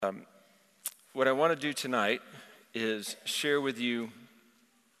What I want to do tonight is share with you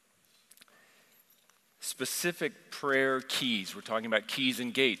specific prayer keys. We're talking about keys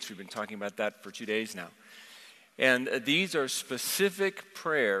and gates. We've been talking about that for 2 days now. And these are specific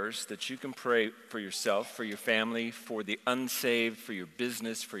prayers that you can pray for yourself, for your family, for the unsaved, for your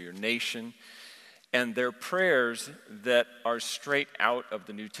business, for your nation. And they're prayers that are straight out of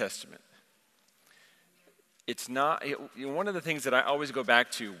the New Testament. It's not, one of the things that I always go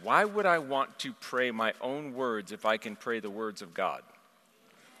back to, why would I want to pray my own words if I can pray the words of God?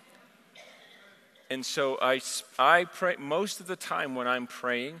 And so I pray, most of the time when I'm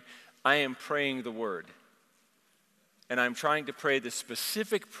praying, I am praying the word. And I'm trying to pray the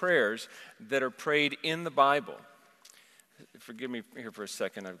specific prayers that are prayed in the Bible. Forgive me here for a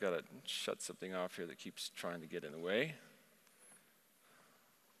second. I've got to shut something off here that keeps trying to get in the way.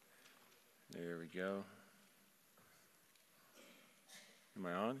 There we go. Am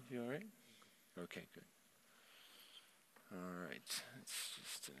I on? You all right? Okay, good. All right. Let's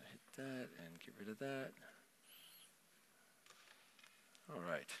just hit that and get rid of that. All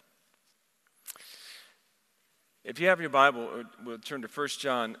right. If you have your Bible, we'll turn to 1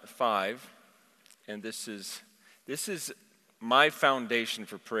 John 5, and this is my foundation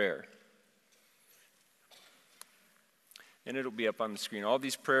for prayer. And it'll be up on the screen. All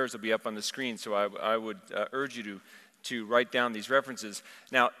these prayers will be up on the screen, so I would urge you to write down these references.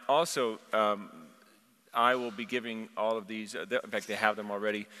 Now, also, I will be giving all of these. In fact, they have them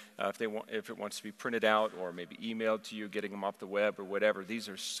already. If it wants to be printed out or maybe emailed to you, getting them off the web or whatever. These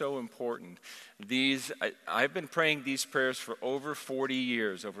are so important. I've been praying these prayers for over 40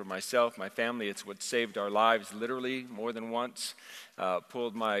 years over myself, my family. It's what saved our lives, literally more than once.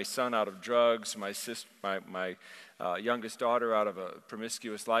 Pulled my son out of drugs, my youngest daughter out of a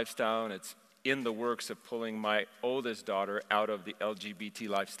promiscuous lifestyle, and it's in the works of pulling my oldest daughter out of the LGBT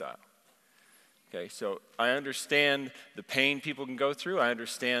lifestyle. Okay, so I understand the pain people can go through. I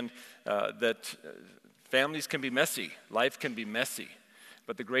understand that families can be messy. Life can be messy.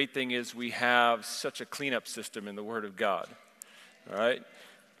 But the great thing is we have such a cleanup system in the Word of God. All right?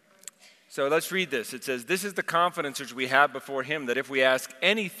 So let's read this. It says, "This is the confidence which we have before Him, that if we ask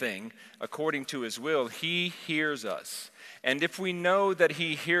anything according to His will, He hears us. And if we know that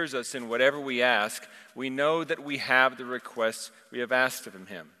He hears us in whatever we ask, we know that we have the requests we have asked of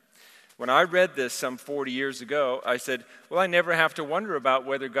Him." When I read this some 40 years ago, I said, well, I never have to wonder about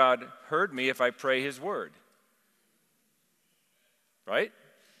whether God heard me if I pray His word. Right?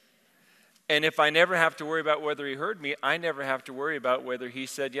 And if I never have to worry about whether He heard me, I never have to worry about whether He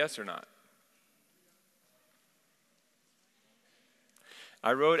said yes or not.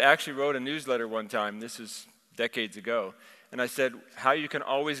 I actually wrote a newsletter one time, this is decades ago, and I said how you can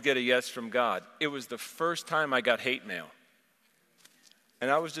always get a yes from God. It was the first time I got hate mail. And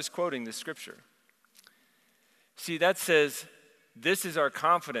I was just quoting this scripture. See, that says, this is our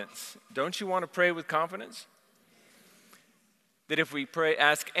confidence. Don't you want to pray with confidence? That if we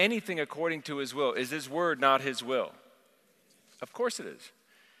ask anything according to His will, is His word not His will? Of course it is.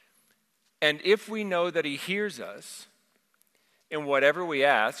 And if we know that He hears us in whatever we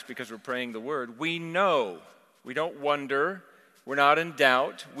ask, because we're praying the word, we know. We don't wonder. We're not in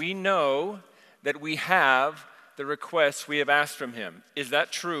doubt. We know that we have the requests we have asked from Him. Is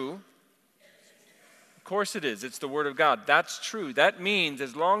that true? Of course it is. It's the Word of God. That's true. That means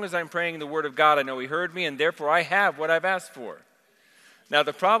as long as I'm praying the Word of God, I know He heard me, and therefore I have what I've asked for. Now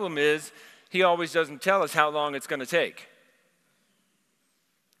the problem is, He always doesn't tell us how long it's going to take.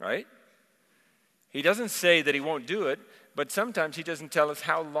 Right? He doesn't say that He won't do it, but sometimes He doesn't tell us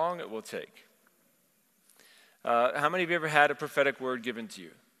how long it will take. How many of you ever had a prophetic word given to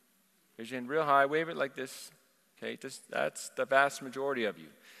you? Raise your hand real high, wave it like this. Okay, that's the vast majority of you.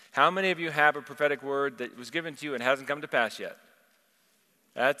 How many of you have a prophetic word that was given to you and hasn't come to pass yet?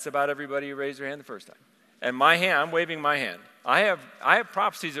 That's about everybody who raised their hand the first time. And I'm waving my hand. I have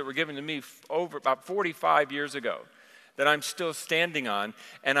prophecies that were given to me over about 45 years ago that I'm still standing on,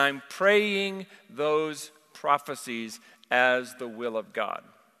 and I'm praying those prophecies as the will of God.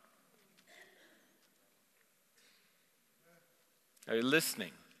 Are you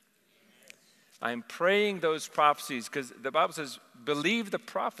listening? I'm praying those prophecies because the Bible says, believe the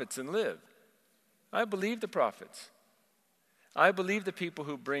prophets and live. I believe the prophets. I believe the people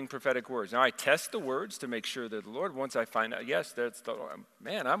who bring prophetic words. Now, I test the words to make sure that the Lord, once I find out, yes, that's the Lord.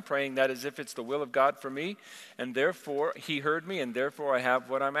 Man, I'm praying that as if it's the will of God for me, and therefore He heard me, and therefore I have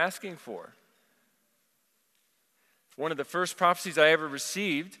what I'm asking for. One of the first prophecies I ever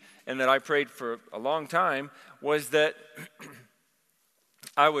received, and that I prayed for a long time, was that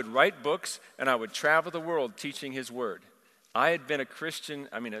I would write books and I would travel the world teaching His word. I had been a Christian,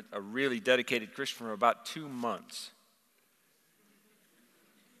 a really dedicated Christian for about 2 months.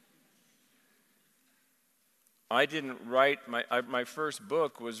 I didn't write, my first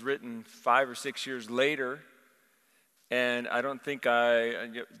book was written 5 or 6 years later, and I don't think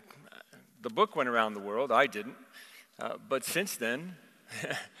the book went around the world, I didn't, but since then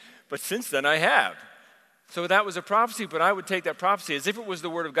I have. So that was a prophecy, but I would take that prophecy as if it was the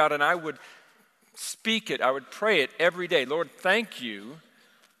Word of God, and I would speak it, I would pray it every day. Lord, thank you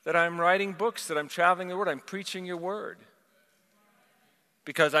that I'm writing books, that I'm traveling the Word, I'm preaching your Word.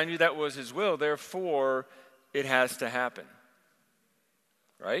 Because I knew that was his will, therefore it has to happen.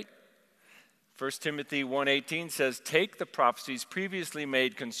 Right? 1 Timothy 1:18 says, take the prophecies previously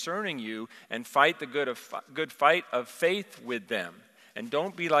made concerning you and fight the good fight of faith with them. And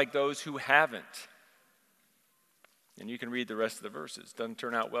don't be like those who haven't. And you can read the rest of the verses. Doesn't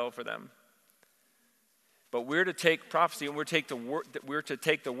turn out well for them. But we're to take prophecy and we're to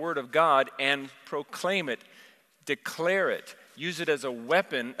take the word of God and proclaim it, declare it, use it as a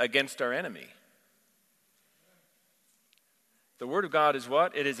weapon against our enemy. The word of God is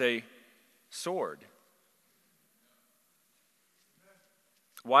what? It is a sword.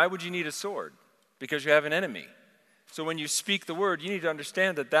 Why would you need a sword? Because you have an enemy. So when you speak the word, you need to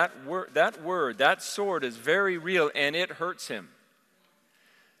understand that that sword is very real and it hurts him.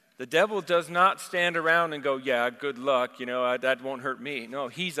 The devil does not stand around and go, yeah, good luck, that won't hurt me. No,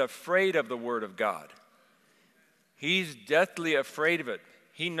 he's afraid of the word of God. He's deathly afraid of it.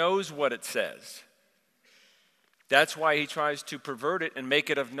 He knows what it says. That's why he tries to pervert it and make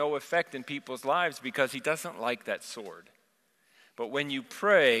it of no effect in people's lives, because he doesn't like that sword. But when you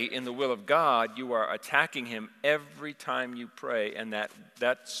pray in the will of God, you are attacking him every time you pray, and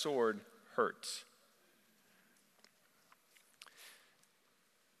that sword hurts.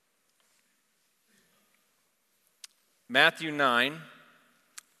 Matthew 9,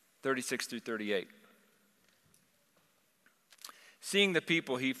 36 through 38. Seeing the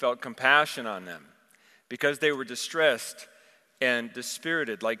people, he felt compassion on them, because they were distressed and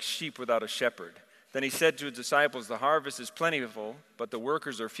dispirited like sheep without a shepherd. Then he said to his disciples, the harvest is plentiful, but the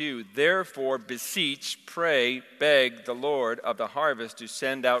workers are few. Therefore beseech, pray, beg the Lord of the harvest to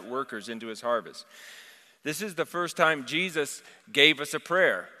send out workers into his harvest. This is the first time Jesus gave us a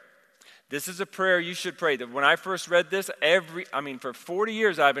prayer. This is a prayer you should pray. When I first read this, for 40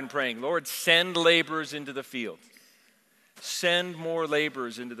 years I've been praying, Lord, send laborers into the field. Send more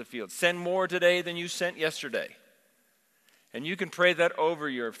laborers into the field. Send more today than you sent yesterday. And you can pray that over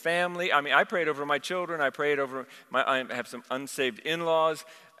your family. I pray it over my children. I pray it over I have some unsaved in-laws.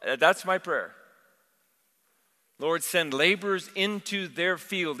 That's my prayer. Lord, send laborers into their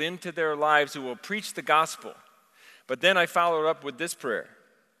field, into their lives, who will preach the gospel. But then I follow it up with this prayer.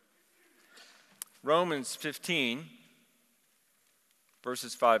 Romans 15,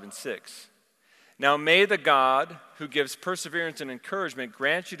 verses 5 and 6. Now may the God who gives perseverance and encouragement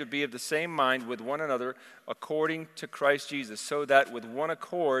grant you to be of the same mind with one another according to Christ Jesus, so that with one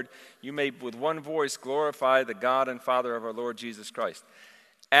accord you may with one voice glorify the God and Father of our Lord Jesus Christ.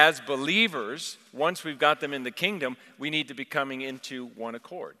 As believers, once we've got them in the kingdom, we need to be coming into one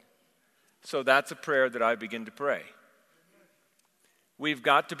accord. So that's a prayer that I begin to pray. We've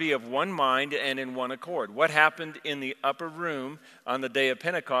got to be of one mind and in one accord. What happened in the upper room on the day of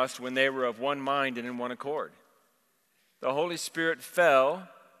Pentecost when they were of one mind and in one accord? The Holy Spirit fell,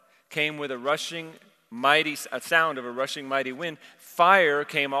 came with a sound of a rushing mighty wind. Fire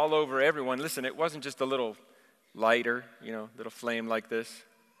came all over everyone. Listen, it wasn't just a little lighter, little flame like this.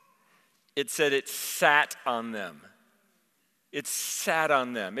 It said it sat on them. It sat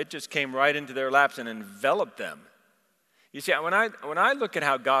on them. It just came right into their laps and enveloped them. You see, when I look at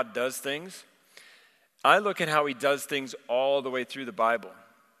how God does things, I look at how he does things all the way through the Bible.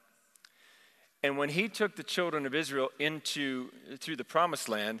 And when he took the children of Israel through the promised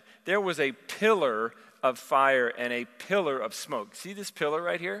land, there was a pillar of fire and a pillar of smoke. See this pillar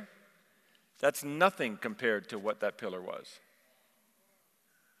right here? That's nothing compared to what that pillar was.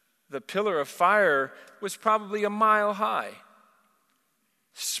 The pillar of fire was probably a mile high,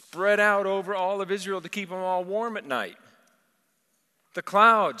 spread out over all of Israel to keep them all warm at night. The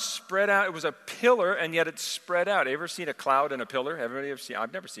clouds spread out. It was a pillar, and yet it spread out. Ever seen a cloud and a pillar? Everybody ever seen?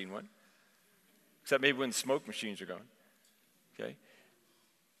 I've never seen one, except maybe when smoke machines are going. Okay,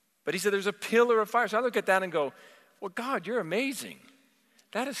 but he said there's a pillar of fire. So I look at that and go, well, God, you're amazing.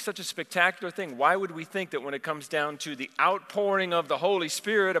 That is such a spectacular thing. Why would we think that when it comes down to the outpouring of the Holy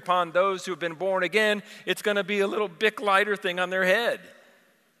Spirit upon those who have been born again, it's going to be a little Bic lighter thing on their head?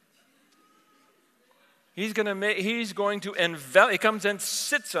 He's going to envelop. He comes and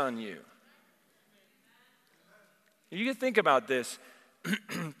sits on you. You can think about this.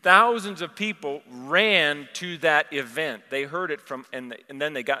 Thousands of people ran to that event. They heard it and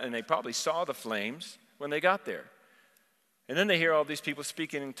then they probably saw the flames when they got there. And then they hear all these people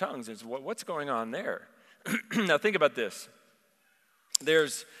speaking in tongues. And what's going on there? Now think about this.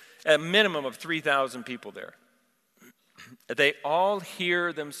 There's a minimum of 3,000 people there. They all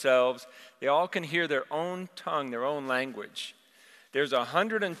hear themselves. They all can hear their own tongue, their own language. There's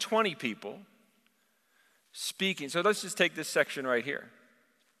 120 people speaking. So let's just take this section right here.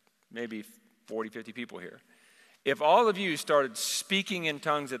 Maybe 40, 50 people here. If all of you started speaking in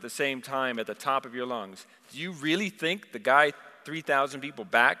tongues at the same time at the top of your lungs, do you really think the guy 3,000 people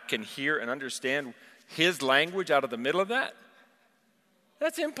back can hear and understand his language out of the middle of that?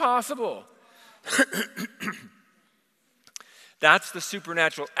 That's impossible. That's the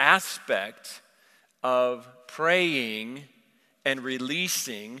supernatural aspect of praying and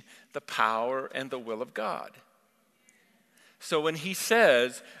releasing the power and the will of God. So when he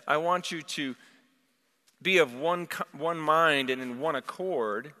says, I want you to be of one mind and in one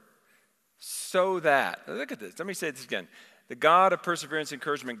accord, so that, look at this, let me say this again. The God of perseverance and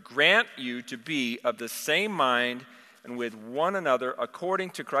encouragement grant you to be of the same mind and with one another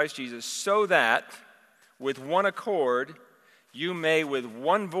according to Christ Jesus, so that with one accord you may with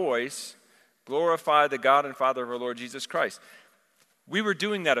one voice glorify the God and Father of our Lord Jesus Christ. We were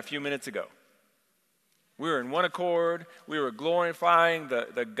doing that a few minutes ago. We were in one accord. We were glorifying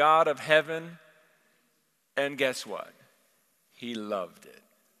the God of heaven. And guess what? He loved it.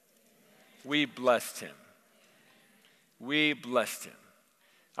 We blessed him. We blessed him.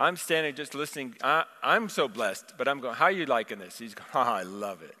 I'm standing just listening. I'm so blessed, but I'm going, how are you liking this? He's going, I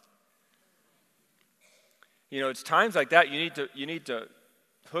love it. You know, it's times like that you need to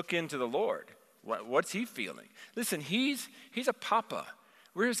hook into the Lord. What's he feeling? Listen, he's a papa.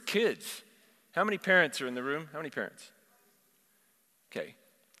 We're his kids. How many parents are in the room? How many parents? Okay,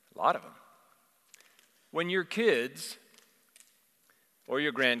 a lot of them. When your kids or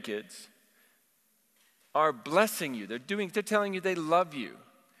your grandkids are blessing you, they're telling you they love you.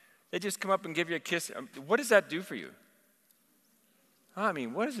 They just come up and give you a kiss. What does that do for you? I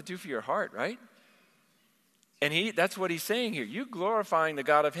mean, what does it do for your heart, right? And that's what he's saying here. You glorifying the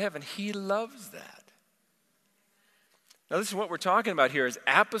God of heaven, he loves that. Now listen, what we're talking about here is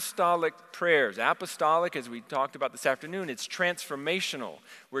apostolic prayers. Apostolic, as we talked about this afternoon, it's transformational.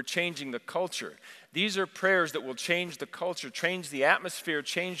 We're changing the culture. These are prayers that will change the culture, change the atmosphere,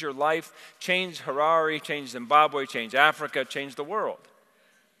 change your life, change Harare, change Zimbabwe, change Africa, change the world.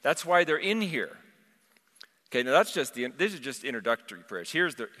 That's why they're in here. Okay, now these are just introductory prayers.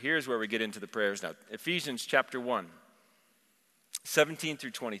 Here's where we get into the prayers now. Ephesians chapter 1, 17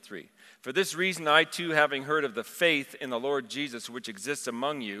 through 23. For this reason, I too, having heard of the faith in the Lord Jesus which exists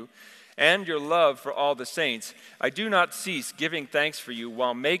among you, and your love for all the saints, I do not cease giving thanks for you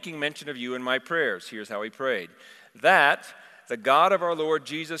while making mention of you in my prayers. Here's how he prayed. That the God of our Lord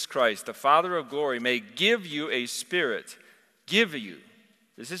Jesus Christ, the Father of glory, may give you a spirit. Give you.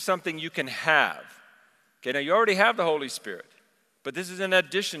 This is something you can have. Okay, now you already have the Holy Spirit, but this is in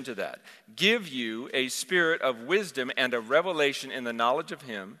addition to that. Give you a spirit of wisdom and a revelation in the knowledge of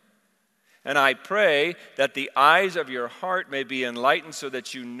him. And I pray that the eyes of your heart may be enlightened so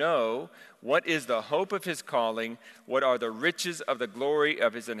that you know what is the hope of his calling, what are the riches of the glory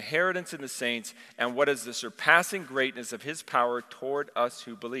of his inheritance in the saints, and what is the surpassing greatness of his power toward us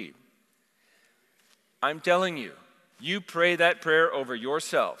who believe. I'm telling you, you pray that prayer over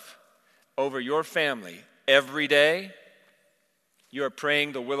yourself, over your family, every day. You are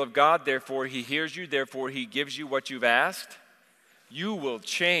praying the will of God, therefore he hears you, therefore he gives you what you've asked. You will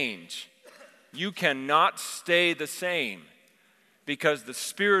change. You cannot stay the same because the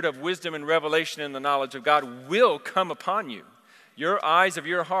spirit of wisdom and revelation and the knowledge of God will come upon you. Your eyes of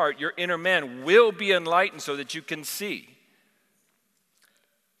your heart, your inner man will be enlightened so that you can see.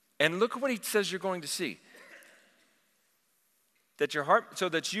 And look at what he says you're going to see. That your heart, so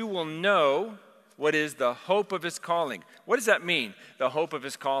that you will know what is the hope of his calling. What does that mean, the hope of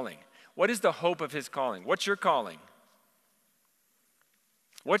his calling? What is the hope of his calling? What's your calling?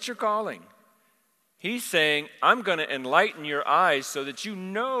 What's your calling? He's saying, I'm going to enlighten your eyes so that you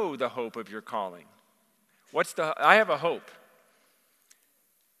know the hope of your calling. I have a hope.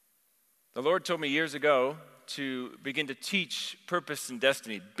 The Lord told me years ago to begin to teach purpose and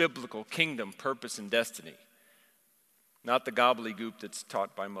destiny, biblical kingdom purpose and destiny. Not the gobbledygook that's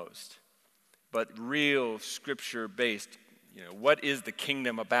taught by most, but real scripture-based, what is the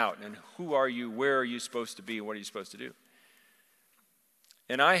kingdom about and who are you, where are you supposed to be, and what are you supposed to do?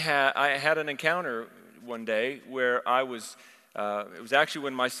 And I had an encounter one day where it was actually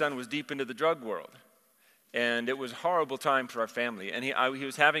when my son was deep into the drug world. And it was a horrible time for our family. And he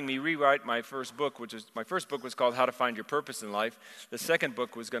was having me rewrite my first book, my first book was called How to Find Your Purpose in Life. The second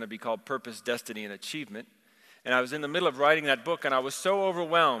book was going to be called Purpose, Destiny, and Achievement. And I was in the middle of writing that book, and I was so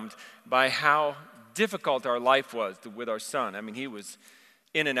overwhelmed by how difficult our life was with our son. I mean, he was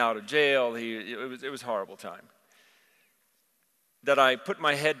in and out of jail. It was a horrible time. That I put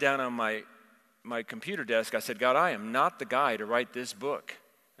my head down on my computer desk. I said, God, I am not the guy to write this book.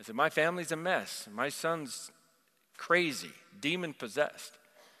 I said, my family's a mess. My son's crazy, demon-possessed.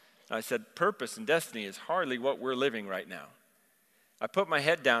 And I said, purpose and destiny is hardly what we're living right now. I put my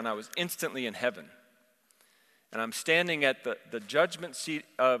head down. I was instantly in heaven. And I'm standing at the judgment seat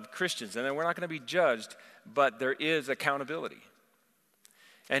of Christians. And then we're not going to be judged, but there is accountability.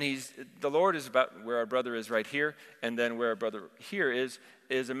 And the Lord is about where our brother is right here, and then where our brother here is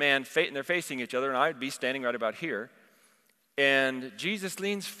a man, and they're facing each other, and I'd be standing right about here. And Jesus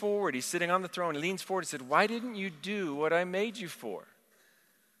leans forward. He's sitting on the throne. He leans forward and said, why didn't you do what I made you for?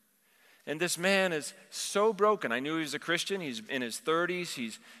 And this man is so broken. I knew he was a Christian. He's in his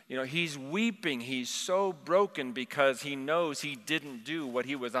 30s. He's weeping. He's so broken because he knows he didn't do what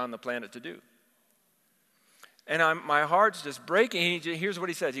he was on the planet to do. And my heart's just breaking. Here's what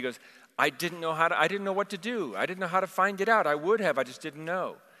he says. He goes, I didn't know what to do. I didn't know how to find it out. I would have. I just didn't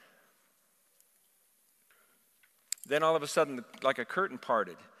know. Then all of a sudden, like a curtain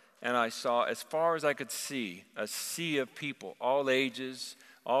parted, and I saw, as far as I could see, a sea of people, all ages,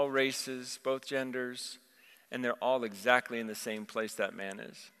 all races, both genders, and they're all exactly in the same place that man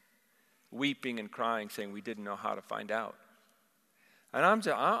is, weeping and crying, saying, we didn't know how to find out. And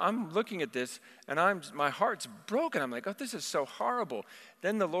I'm looking at this, and my heart's broken. I'm like, oh, this is so horrible.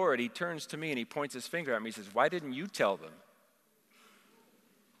 Then the Lord, he turns to me, and he points his finger at me. He says, why didn't you tell them?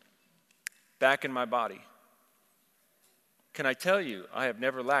 Back in my body. Can I tell you, I have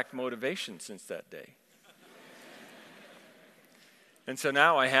never lacked motivation since that day. And so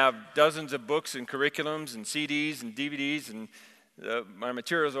now I have dozens of books and curriculums and CDs and DVDs, and my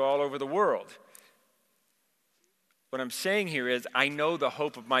materials are all over the world. What I'm saying here is I know the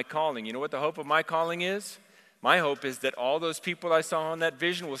hope of my calling. You know what the hope of my calling is? My hope is that all those people I saw on that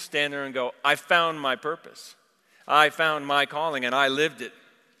vision will stand there and go, I found my purpose. I found my calling, and I lived it.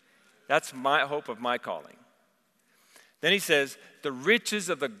 That's my hope of my calling. Then he says, the riches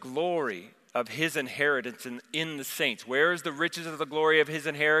of the glory of his inheritance in the saints. Where is the riches of the glory of his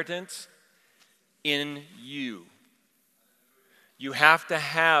inheritance? In you. You have to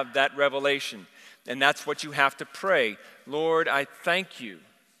have that revelation. And that's what you have to pray. Lord, I thank you.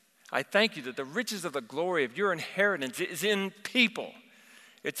 I thank you that the riches of the glory of your inheritance is in people.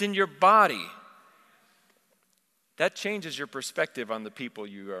 It's in your body. That changes your perspective on the people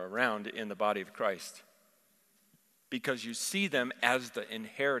you are around in the body of Christ. Because you see them as the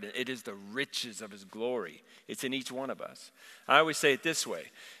inheritance. It is the riches of his glory. It's in each one of us. I always say it this way.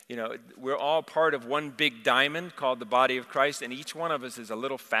 We're all part of one big diamond called the body of Christ, and each one of us is a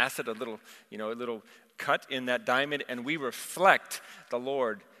little facet, a little cut in that diamond, and we reflect the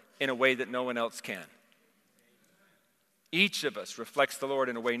Lord in a way that no one else can. Each of us reflects the Lord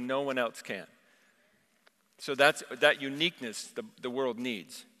in a way no one else can. So that's that uniqueness the world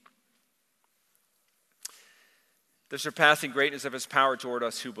needs. The surpassing greatness of his power toward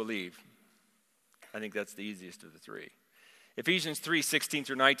us who believe. I think that's the easiest of the three. Ephesians 3:16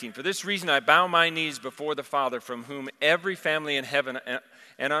 through 19. For this reason I bow my knees before the Father, from whom every family in heaven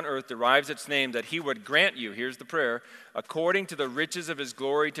and on earth derives its name, that he would grant you, here's the prayer, according to the riches of his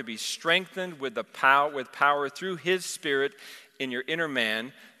glory, to be strengthened with power through his Spirit in your inner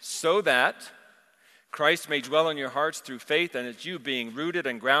man, so that Christ may dwell in your hearts through faith, and that you, being rooted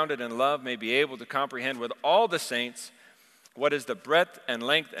and grounded in love, may be able to comprehend with all the saints what is the breadth and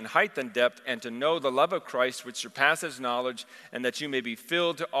length and height and depth, and to know the love of Christ which surpasses knowledge, and that you may be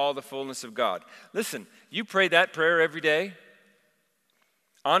filled to all the fullness of God. Listen, you pray that prayer every day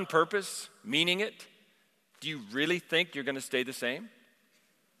on purpose, meaning it. Do you really think you're going to stay the same?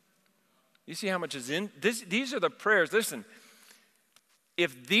 You see how much is in this? These are the prayers. Listen.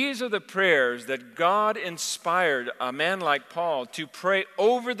 If these are the prayers that God inspired a man like Paul to pray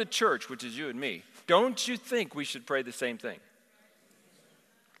over the church, which is you and me, don't you think we should pray the same thing?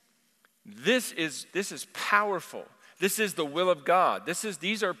 This is powerful. This is the will of God.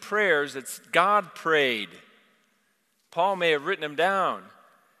 These are prayers that God prayed. Paul may have written them down,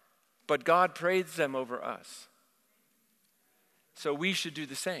 but God prayed them over us. So we should do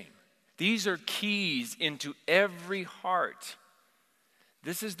the same. These are keys into every heart.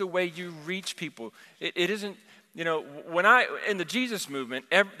 This is the way you reach people. It isn't, when in the Jesus movement,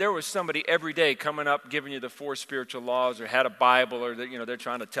 there was somebody every day coming up giving you the 4 spiritual laws, or had a Bible, or they're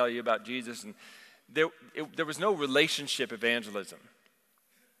trying to tell you about Jesus. And there was no relationship evangelism.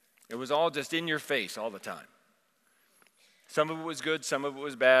 It was all just in your face all the time. Some of it was good, some of it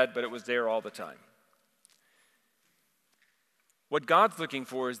was bad, but it was there all the time. What God's looking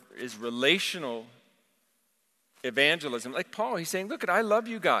for is relational evangelism. Like Paul, he's saying, look, I love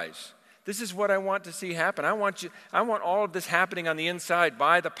you guys. This is what I want to see happen. I want all of this happening on the inside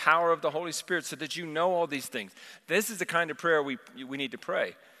by the power of the Holy Spirit so that you know all these things. This is the kind of prayer we need to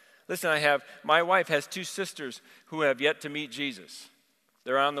pray. Listen, my wife has 2 sisters who have yet to meet Jesus.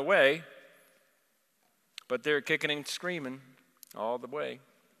 They're on the way, but they're kicking and screaming all the way.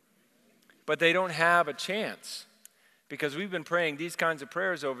 But they don't have a chance because we've been praying these kinds of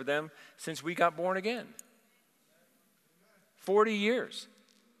prayers over them since we got born again. 40 years.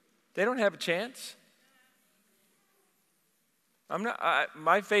 They don't have a chance.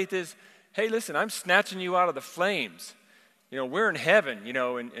 My faith is, hey, listen, I'm snatching you out of the flames. We're in heaven,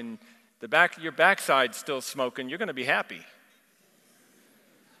 and your backside's still smoking. You're going to be happy.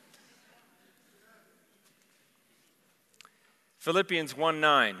 Philippians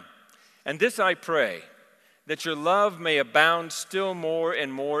 1:9, and this I pray, that your love may abound still more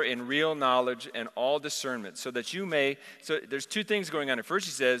and more in real knowledge and all discernment, so there's 2 things going on here. First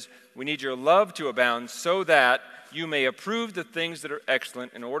he says, we need your love to abound so that you may approve the things that are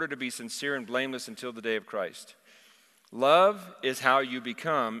excellent in order to be sincere and blameless until the day of Christ. Love is how you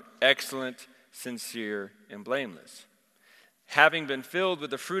become excellent, sincere, and blameless, having been filled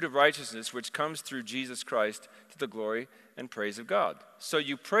with the fruit of righteousness which comes through Jesus Christ to the glory and praise of God. So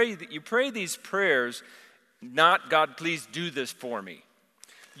you pray these prayers, not God, please do this for me.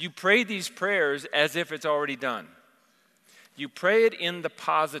 You pray these prayers as if it's already done. You pray it in the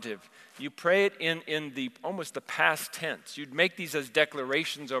positive. You pray it in the almost the past tense. You'd make these as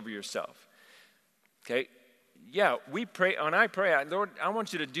declarations over yourself. Okay? Yeah, we pray, when I pray, Lord, I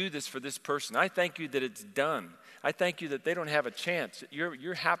want you to do this for this person. I thank you that it's done. I thank you that they don't have a chance. You're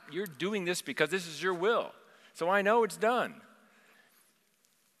doing this because this is your will. So I know it's done.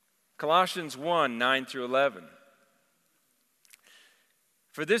 Colossians 1:9 through 11.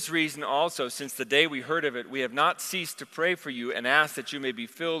 For this reason also, since the day we heard of it, we have not ceased to pray for you and ask that you may be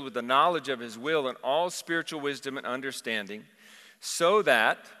filled with the knowledge of his will and all spiritual wisdom and understanding, so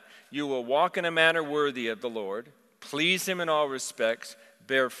that you will walk in a manner worthy of the Lord, please him in all respects,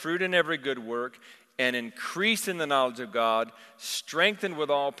 bear fruit in every good work, and increase in the knowledge of God, strengthened with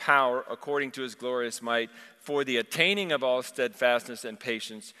all power according to his glorious might, for the attaining of all steadfastness and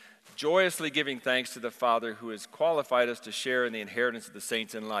patience, joyously giving thanks to the Father who has qualified us to share in the inheritance of the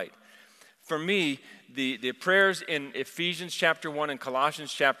saints in light. For me, the prayers in Ephesians chapter 1 and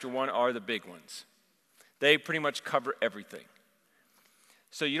Colossians chapter 1 are the big ones. They pretty much cover everything.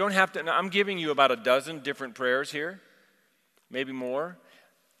 So you don't have to, I'm giving you about a dozen different prayers here, maybe more.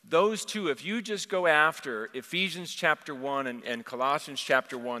 Those 2, if you just go after Ephesians chapter 1 and Colossians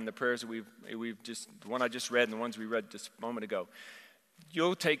chapter 1, the prayers that we've just, the one I just read and the ones we read just a moment ago,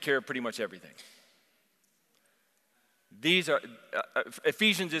 you'll take care of pretty much everything.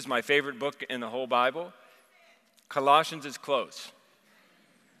 Ephesians is my favorite book in the whole Bible. Colossians is close.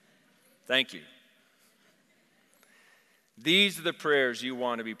 Thank you. These are the prayers you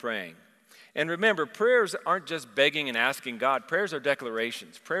want to be praying. And remember, prayers aren't just begging and asking God. Prayers are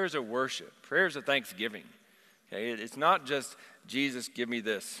declarations. Prayers are worship. Prayers are thanksgiving. Okay? It's not just, Jesus, give me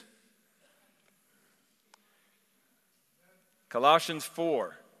this. Colossians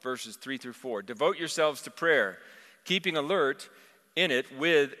 4, verses 3 through 4. Devote yourselves to prayer, keeping alert in it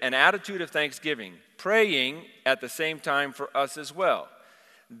with an attitude of thanksgiving, praying at the same time for us as well.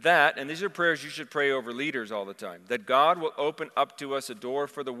 That, and these are prayers you should pray over leaders all the time, that God will open up to us a door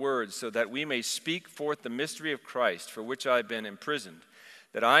for the word so that we may speak forth the mystery of Christ for which I've been imprisoned,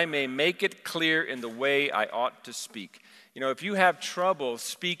 that I may make it clear in the way I ought to speak. If you have trouble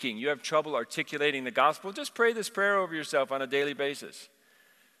speaking, you have trouble articulating the gospel, just pray this prayer over yourself on a daily basis.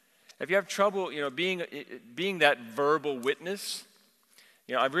 If you have trouble, being that verbal witness,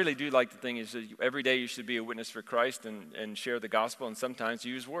 I really do like the thing is that every day you should be a witness for Christ and share the gospel and sometimes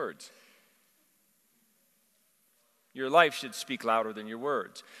use words. Your life should speak louder than your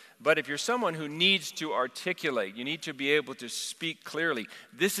words. But if you're someone who needs to articulate, you need to be able to speak clearly,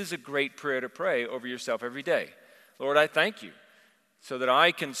 this is a great prayer to pray over yourself every day. Lord, I thank you so that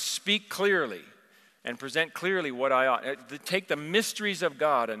I can speak clearly and present clearly what I ought. Take the mysteries of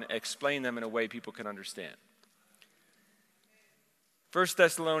God and explain them in a way people can understand. 1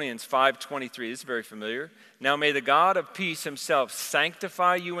 Thessalonians 5:23, this is very familiar. Now may the God of peace himself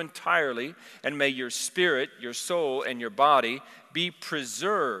sanctify you entirely, and may your spirit, your soul, and your body be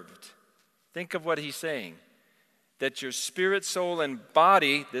preserved. Think of what he's saying. that your spirit, soul, and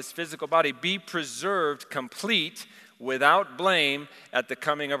body, this physical body, be preserved complete without blame at the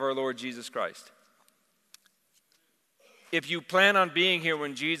coming of our Lord Jesus Christ. If you plan on being here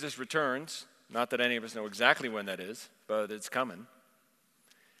when Jesus returns, not that any of us know exactly when that is, but it's coming,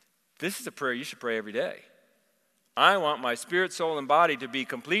 this is a prayer you should pray every day. I want my spirit, soul, and body to be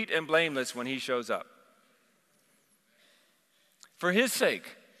complete and blameless when he shows up. For his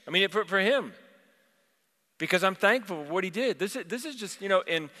sake. I mean, for him. Because I'm thankful for what he did. This is just,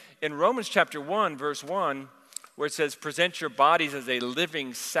 in Romans chapter 1, verse 1, where it says, present your bodies as a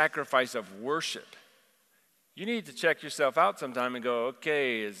living sacrifice of worship. You need to check yourself out sometime and go,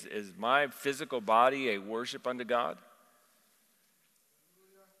 okay, is my physical body a worship unto God?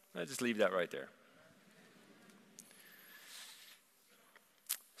 I just leave that right there.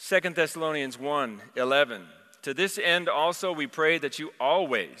 2 Thessalonians 1:11. To this end also we pray that you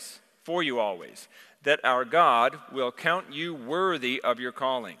always, that our God will count you worthy of your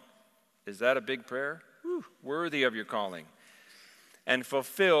calling. Is that a big prayer? Whew, worthy of your calling. And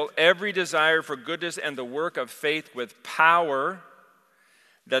fulfill every desire for goodness and the work of faith with power,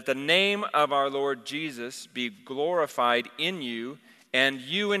 that the name of our Lord Jesus be glorified in you and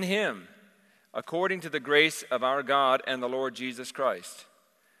you in him, according to the grace of our God and the Lord Jesus Christ.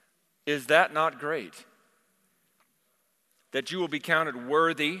 Is that not great? That you will be counted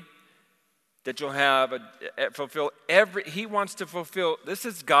worthy, that you'll have he wants to fulfill, this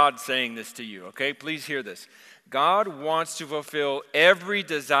is God saying this to you, okay? Please hear this. God wants to fulfill every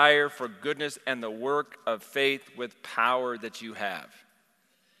desire for goodness and the work of faith with power that you have.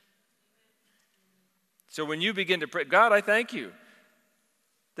 So when you begin to pray, God, I thank you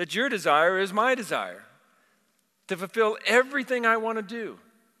that your desire is my desire, to fulfill everything I want to do.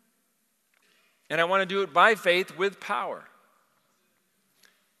 And I want to do it by faith with power.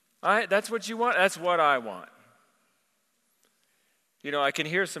 That's what you want. That's what I want. I can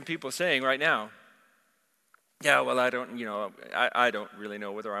hear some people saying right now, yeah, well, I don't really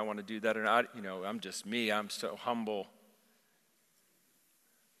know whether I want to do that or not. I'm just me. I'm so humble.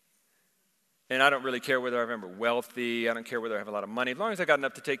 And I don't really care whether I'm ever wealthy. I don't care whether I have a lot of money. As long as I got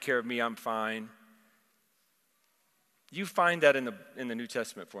enough to take care of me, I'm fine. You find that in the New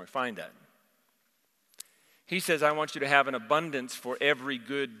Testament for me. Find that. He says, I want you to have an abundance for every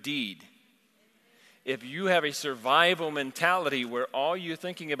good deed. If you have a survival mentality where all you're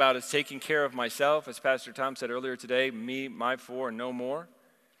thinking about is taking care of myself, as Pastor Tom said earlier today, me, my four, and no more,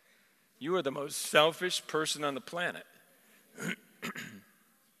 you are the most selfish person on the planet.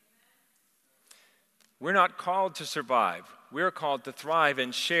 We're not called to survive. We're called to thrive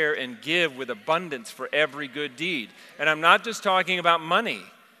and share and give with abundance for every good deed. And I'm not just talking about money.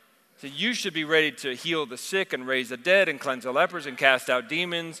 So you should be ready to heal the sick and raise the dead and cleanse the lepers and cast out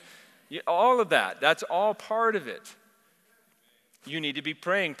demons. All of that. That's all part of it. You need to be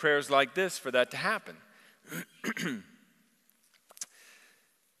praying prayers like this for that to happen.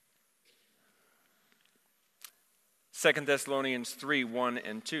 2 Thessalonians 3:1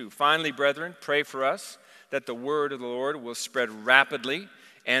 and 2. Finally, brethren, pray for us that the word of the Lord will spread rapidly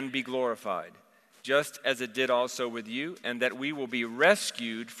and be glorified, just as it did also with you, and that we will be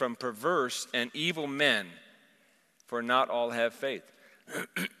rescued from perverse and evil men, for not all have faith.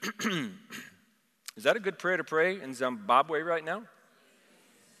 Is that a good prayer to pray in Zimbabwe right now?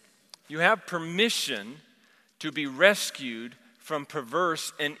 You have permission to be rescued from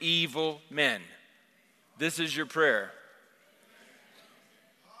perverse and evil men. This is your prayer.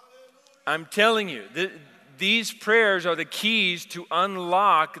 I'm telling you, these prayers are the keys to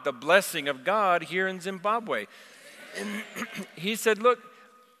unlock the blessing of God here in Zimbabwe. And he said, look,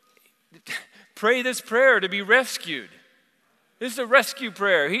 pray this prayer to be rescued. This is a rescue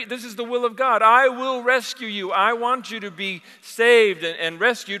prayer. This is the will of God. I will rescue you. I want you to be saved and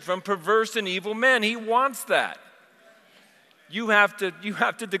rescued from perverse and evil men. He wants that. You have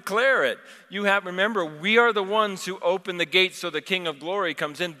to declare it. Remember, we are the ones who open the gates so the King of Glory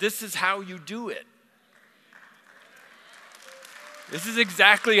comes in. This is how you do it. This is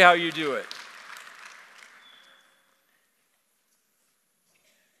exactly how you do it.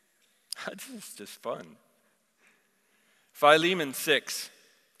 This is just fun. Philemon 6.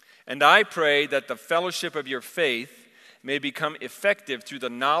 And I pray that the fellowship of your faith may become effective through the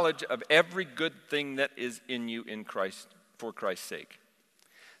knowledge of every good thing that is in you in Christ, for Christ's sake.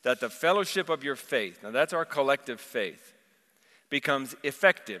 That the fellowship of your faith, now that's our collective faith, becomes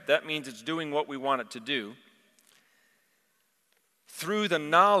effective. That means it's doing what we want it to do. Through the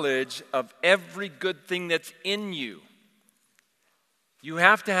knowledge of every good thing that's in you. You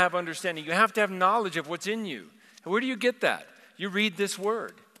have to have understanding. You have to have knowledge of what's in you. Where do you get that? You read this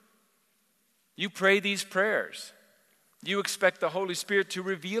word. You pray these prayers. You expect the Holy Spirit to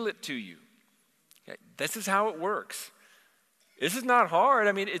reveal it to you. Okay? This is how it works. This is not hard.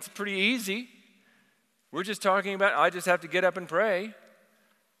 I mean, it's pretty easy. We're just talking about, I just have to get up and pray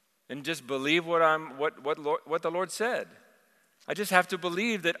and just believe what the Lord said. I just have to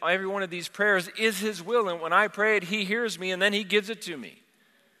believe that every one of these prayers is His will, and when I pray it, He hears me, and then He gives it to me.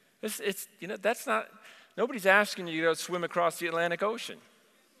 That's not, nobody's asking you to go swim across the Atlantic Ocean.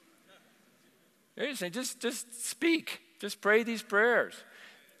 They're just saying, just speak. Just pray these prayers.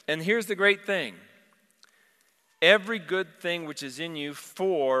 And here's the great thing. Every good thing which is in you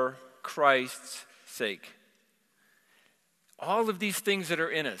for Christ's sake. All of these things that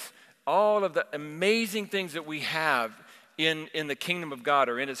are in us, all of the amazing things that we have in the kingdom of God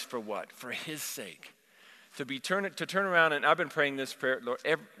are in us for what? For His sake. To turn around, and I've been praying this prayer,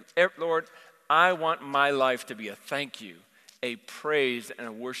 Lord, I want my life to be a thank you, a praise and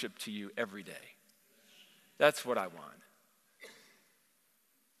a worship to you every day. That's what I want.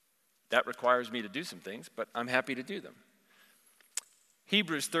 That requires me to do some things, but I'm happy to do them.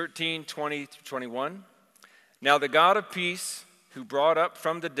 Hebrews 13, 20 through 21. Now the God of peace, who brought up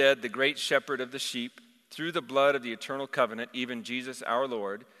from the dead the great shepherd of the sheep, through the blood of the eternal covenant, even Jesus our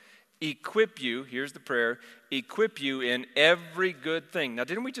Lord, equip you, here's the prayer, equip you in every good thing. Now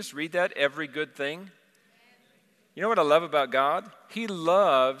didn't we just read that, every good thing? You know what I love about God? He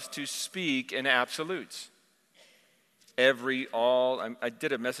loves to speak in absolutes. I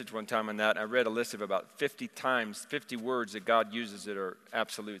did a message one time on that. I read a list of about 50 words that God uses that are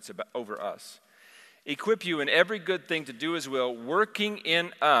absolutes over us. Equip you in every good thing to do His will, working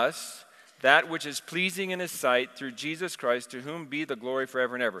in us that which is pleasing in His sight through Jesus Christ, to whom be the glory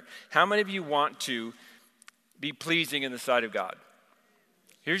forever and ever. How many of you want to be pleasing in the sight of God?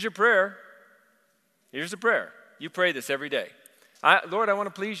 Here's your prayer. Here's the prayer. You pray this every day. Lord, I want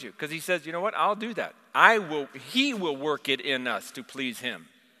to please you. Because He says, you know what? I'll do that. He will work it in us to please Him.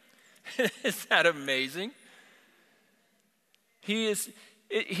 Is that amazing?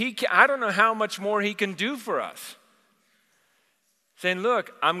 I don't know how much more He can do for us. Saying,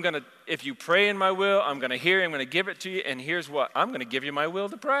 look, if you pray in my will, I'm going to hear you, I'm going to give it to you, and here's what, I'm going to give you my will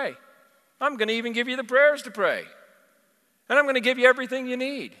to pray. I'm going to even give you the prayers to pray. And I'm going to give you everything you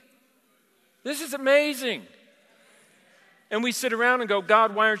need. This is amazing. And we sit around and go,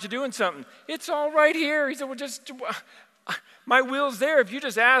 God, why aren't you doing something? It's all right here. He said, well, my will's there. If you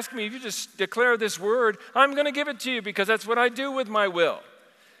just ask me, if you just declare this word, I'm going to give it to you because that's what I do with my will.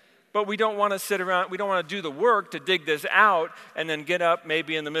 But we don't want to sit around, we don't want to do the work to dig this out and then get up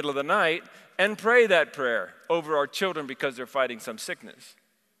maybe in the middle of the night and pray that prayer over our children because they're fighting some sickness.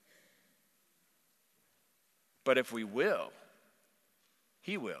 But if we will,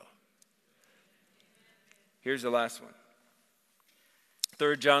 He will. Here's the last one.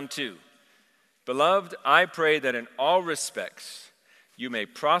 3 John 2. Beloved, I pray that in all respects you may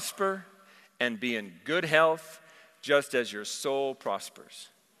prosper and be in good health, just as your soul prospers.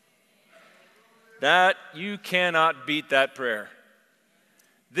 That, you cannot beat that prayer.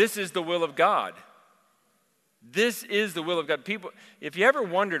 This is the will of God. This is the will of God. People, if you ever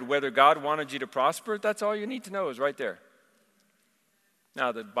wondered whether God wanted you to prosper, that's all you need to know is right there.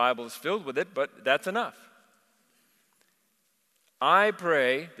 Now, the Bible is filled with it, but that's enough. I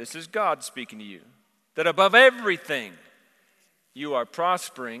pray, this is God speaking to you, that above everything you are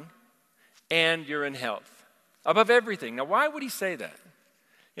prospering and you're in health. Above everything. Now, why would He say that?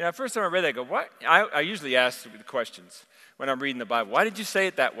 You know, first time I read that, I go, what? I usually ask the questions when I'm reading the Bible. Why did you say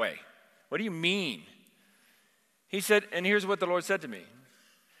it that way? What do you mean? He said, and here's what the Lord said to me.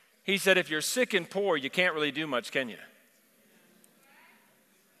 He said, if you're sick and poor, you can't really do much, can you?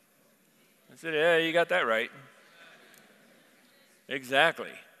 I said, yeah, you got that right.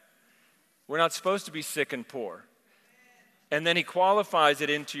 Exactly. We're not supposed to be sick and poor. And then He qualifies it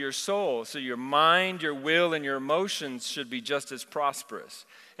into your soul. So your mind, your will, and your emotions should be just as prosperous.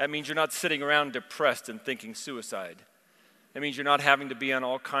 That means you're not sitting around depressed and thinking suicide. That means you're not having to be on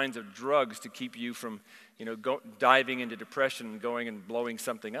all kinds of drugs to keep you from, diving into depression and going and blowing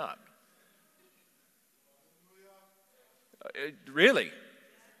something up. Really.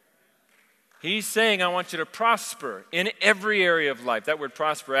 He's saying, I want you to prosper in every area of life. That word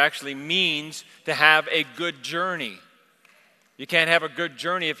prosper actually means to have a good journey. You can't have a good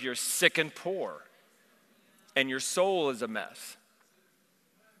journey if you're sick and poor and your soul is a mess.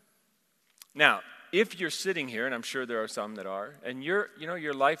 Now, if you're sitting here, and I'm sure there are some that are, and your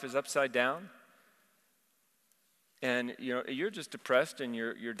life is upside down, and you're just depressed and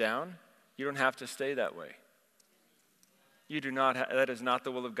you're down, you don't have to stay that way. You do not. That is not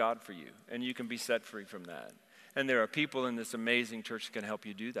the will of God for you, and you can be set free from that. And there are people in this amazing church that can help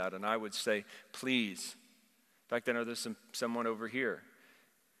you do that. And I would say, please fact, I know there's someone over here.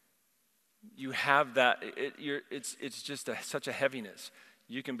 You have that. It's just such a heaviness.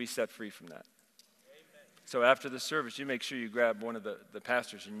 You can be set free from that. So after the service, you make sure you grab one of the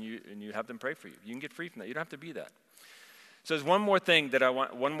pastors and you have them pray for you. You can get free from that. You don't have to be that. So there's one more thing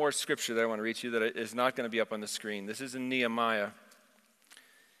one more scripture that I want to read to you that is not going to be up on the screen. This is in Nehemiah.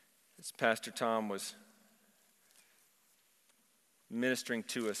 As Pastor Tom was ministering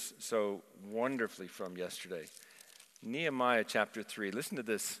to us so wonderfully from yesterday. Nehemiah chapter 3. Listen to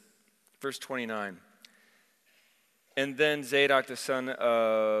this, verse 29. And then Zadok the son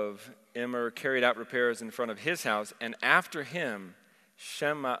of Immer carried out repairs in front of his house, and after him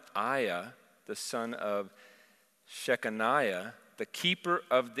Shemaiah the son of Shechaniah, the keeper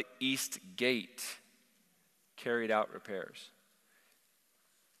of the east gate, carried out repairs.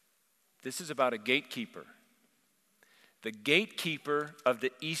 This is about a gatekeeper. The gatekeeper of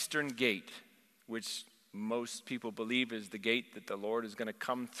the eastern gate, which most people believe is the gate that the Lord is going to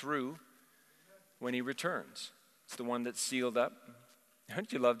come through when he returns. It's the one that's sealed up.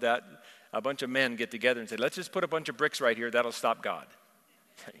 Don't you love that? A bunch of men get together and say, let's just put a bunch of bricks right here. That'll stop God.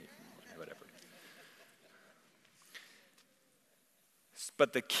 Whatever.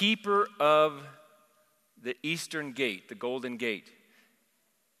 But the keeper of the eastern gate, the golden gate,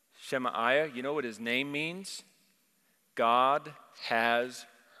 Shemaiah, you know what his name means? God has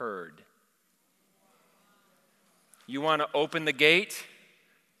heard. You want to open the gate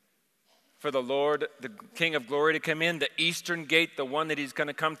for the Lord, the King of glory, to come in, the eastern gate, the one that he's going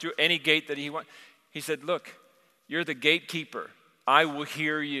to come through, any gate that he wants. He said, look, you're the gatekeeper. I will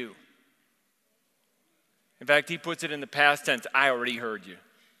hear you. In fact, he puts it in the past tense. I already heard you.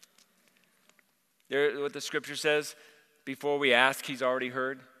 There, what the scripture says, before we ask, he's already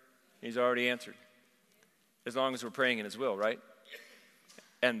heard. He's already answered. As long as we're praying in his will, right?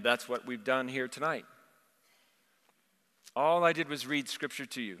 And that's what we've done here tonight. All I did was read scripture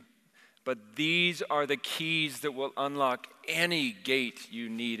to you. But these are the keys that will unlock any gate you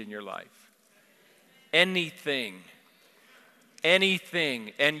need in your life. Anything. And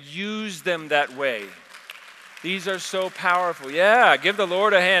use them that way. These are so powerful. Yeah, give the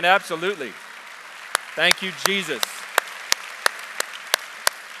Lord a hand, absolutely. Thank you, Jesus.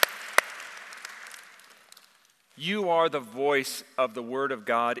 You are the voice of the word of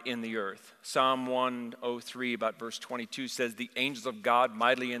God in the earth. Psalm 103, about verse 22, says, the angels of God,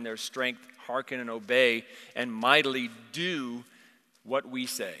 mightily in their strength, hearken and obey, and mightily do what we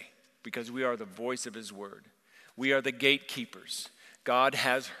say, because we are the voice of his word. We are the gatekeepers. God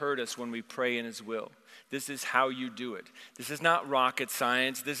has heard us when we pray in his will. This is how you do it. This is not rocket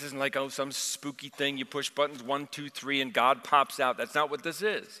science. This isn't like, some spooky thing. You push buttons 1, 2, 3, and God pops out. That's not what this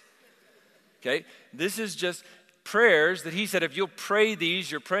is. Okay? This is just prayers that he said, if you'll pray these,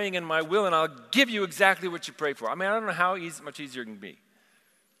 you're praying in my will, and I'll give you exactly what you pray for. I mean, I don't know how much easier it can be.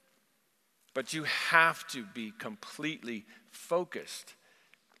 But you have to be completely focused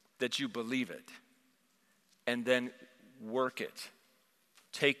that you believe it. And then work it.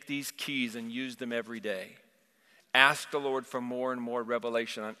 Take these keys and use them every day. Ask the Lord for more and more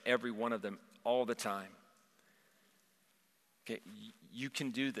revelation on every one of them all the time. Okay, you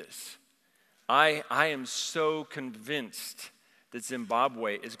can do this. I am so convinced that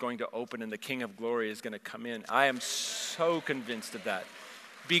Zimbabwe is going to open and the King of Glory is going to come in. I am so convinced of that.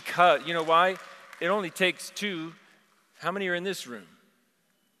 Because, you know why? It only takes 2. How many are in this room?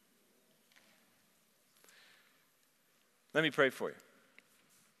 Let me pray for you.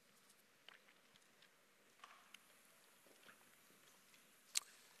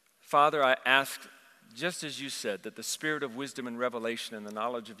 Father, I ask, just as you said, that the spirit of wisdom and revelation and the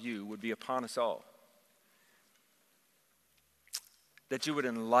knowledge of you would be upon us all. That you would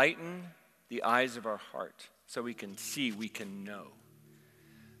enlighten the eyes of our heart so we can see, we can know.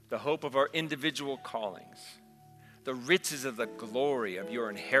 The hope of our individual callings. The riches of the glory of your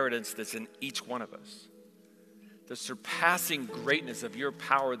inheritance that's in each one of us. The surpassing greatness of your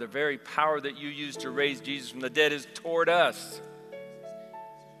power, the very power that you used to raise Jesus from the dead is toward us.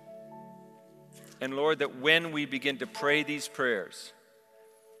 And Lord, that when we begin to pray these prayers,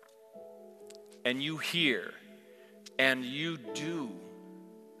 and you hear, and you do,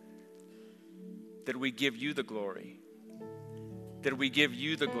 that we give you the glory. That we give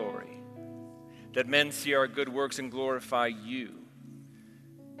you the glory. That men see our good works and glorify you.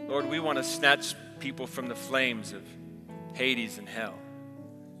 Lord, we want to snatch people from the flames of Hades and hell.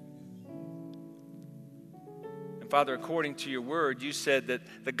 And Father, according to your word, you said that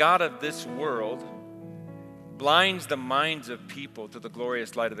the God of this world blinds the minds of people to the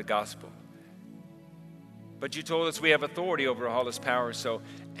glorious light of the gospel. But you told us we have authority over all his power, so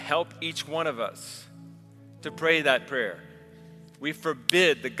help each one of us to pray that prayer. We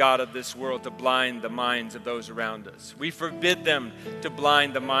forbid the God of this world to blind the minds of those around us. We forbid them to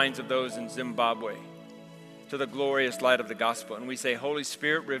blind the minds of those in Zimbabwe to the glorious light of the gospel. And we say, Holy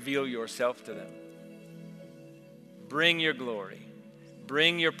Spirit, reveal yourself to them. Bring your glory.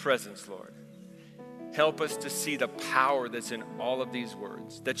 Bring your presence, Lord. Help us to see the power that's in all of these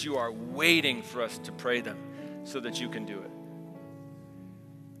words, that you are waiting for us to pray them so that you can do it.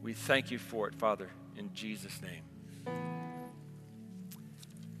 We thank you for it, Father, in Jesus' name.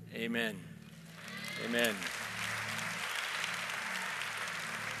 Amen. Amen.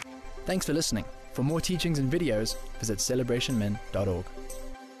 Thanks for listening. For more teachings and videos, visit celebrationmen.org.